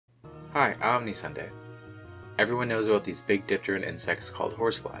Hi, I'm Sunday. Everyone knows about these big dipteran insects called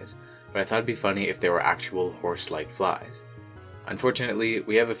horseflies, but I thought it'd be funny if they were actual horse-like flies. Unfortunately,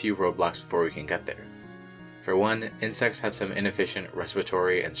 we have a few roadblocks before we can get there. For one, insects have some inefficient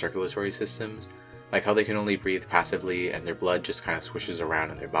respiratory and circulatory systems, like how they can only breathe passively and their blood just kind of swishes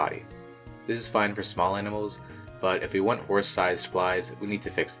around in their body. This is fine for small animals, but if we want horse-sized flies, we need to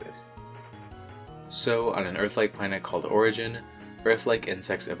fix this. So, on an Earth-like planet called Origin, Earth-like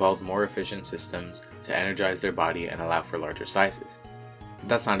insects evolved more efficient systems to energize their body and allow for larger sizes. But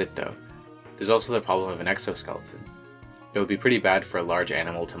that's not it though. There's also the problem of an exoskeleton. It would be pretty bad for a large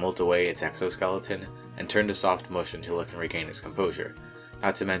animal to molt away its exoskeleton and turn to soft mush until it can regain its composure,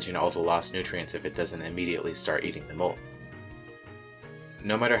 not to mention all the lost nutrients if it doesn't immediately start eating the molt.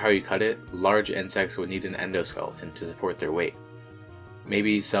 No matter how you cut it, large insects would need an endoskeleton to support their weight.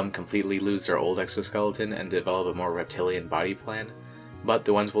 Maybe some completely lose their old exoskeleton and develop a more reptilian body plan, but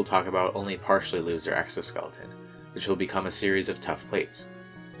the ones we'll talk about only partially lose their exoskeleton, which will become a series of tough plates.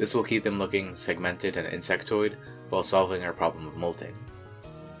 This will keep them looking segmented and insectoid while solving our problem of molting.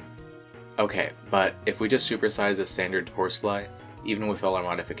 Okay, but if we just supersize a standard horsefly, even with all our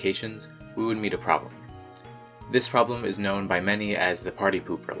modifications, we would meet a problem. This problem is known by many as the party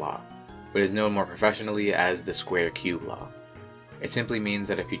pooper law, but is known more professionally as the square cube law. It simply means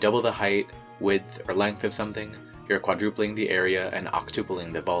that if you double the height, width, or length of something, you're quadrupling the area and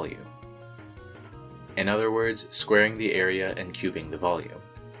octupling the volume. In other words, squaring the area and cubing the volume.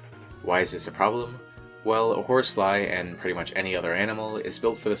 Why is this a problem? Well, a horsefly, and pretty much any other animal, is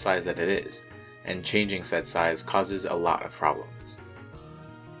built for the size that it is, and changing said size causes a lot of problems.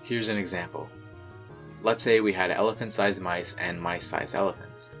 Here's an example. Let's say we had elephant-sized mice and mice-sized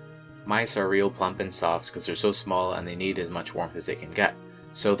elephants. Mice are real plump and soft because they're so small and they need as much warmth as they can get,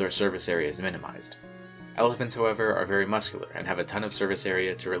 so their surface area is minimized. Elephants, however, are very muscular and have a ton of surface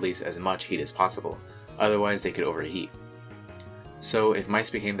area to release as much heat as possible, otherwise they could overheat. So if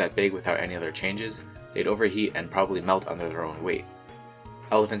mice became that big without any other changes, they'd overheat and probably melt under their own weight.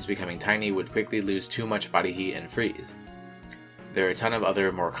 Elephants becoming tiny would quickly lose too much body heat and freeze. There are a ton of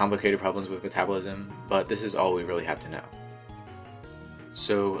other more complicated problems with metabolism, but this is all we really have to know.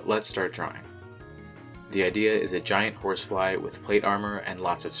 So let's start drawing. The idea is a giant horsefly with plate armor and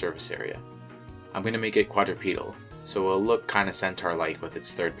lots of surface area. I'm going to make it quadrupedal, so it'll look kinda centaur-like with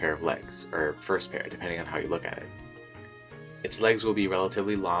its third pair of legs, or first pair depending on how you look at it. Its legs will be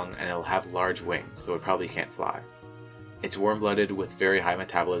relatively long and it'll have large wings, though it probably can't fly. It's warm-blooded with very high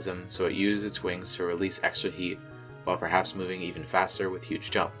metabolism, so it uses its wings to release extra heat, while perhaps moving even faster with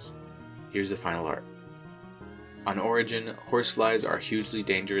huge jumps. Here's the final art. On Origin, horseflies are hugely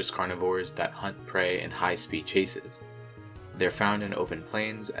dangerous carnivores that hunt prey in high-speed chases. They're found in open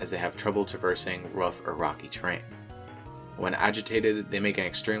plains as they have trouble traversing rough or rocky terrain. When agitated, they make an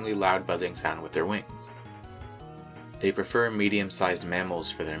extremely loud buzzing sound with their wings. They prefer medium-sized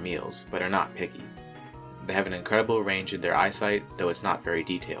mammals for their meals, but are not picky. They have an incredible range in their eyesight, though it's not very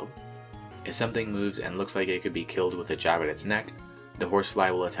detailed. If something moves and looks like it could be killed with a jab at its neck, the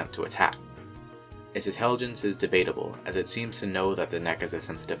horsefly will attempt to attack. Its intelligence is debatable, as it seems to know that the neck is a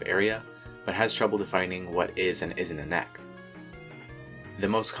sensitive area, but has trouble defining what is and isn't a neck. The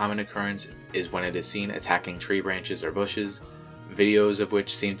most common occurrence is when it is seen attacking tree branches or bushes, videos of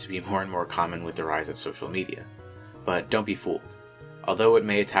which seem to be more and more common with the rise of social media. But don't be fooled. Although it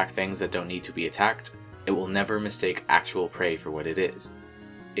may attack things that don't need to be attacked, it will never mistake actual prey for what it is.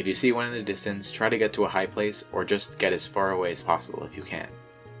 If you see one in the distance, try to get to a high place, or just get as far away as possible if you can.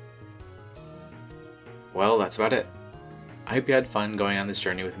 Well, that's about it. I hope you had fun going on this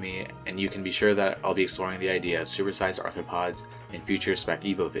journey with me, and you can be sure that I'll be exploring the idea of supersized arthropods in future Spec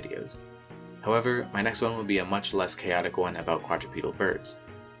Evo videos. However, my next one will be a much less chaotic one about quadrupedal birds.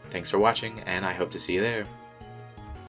 Thanks for watching, and I hope to see you there.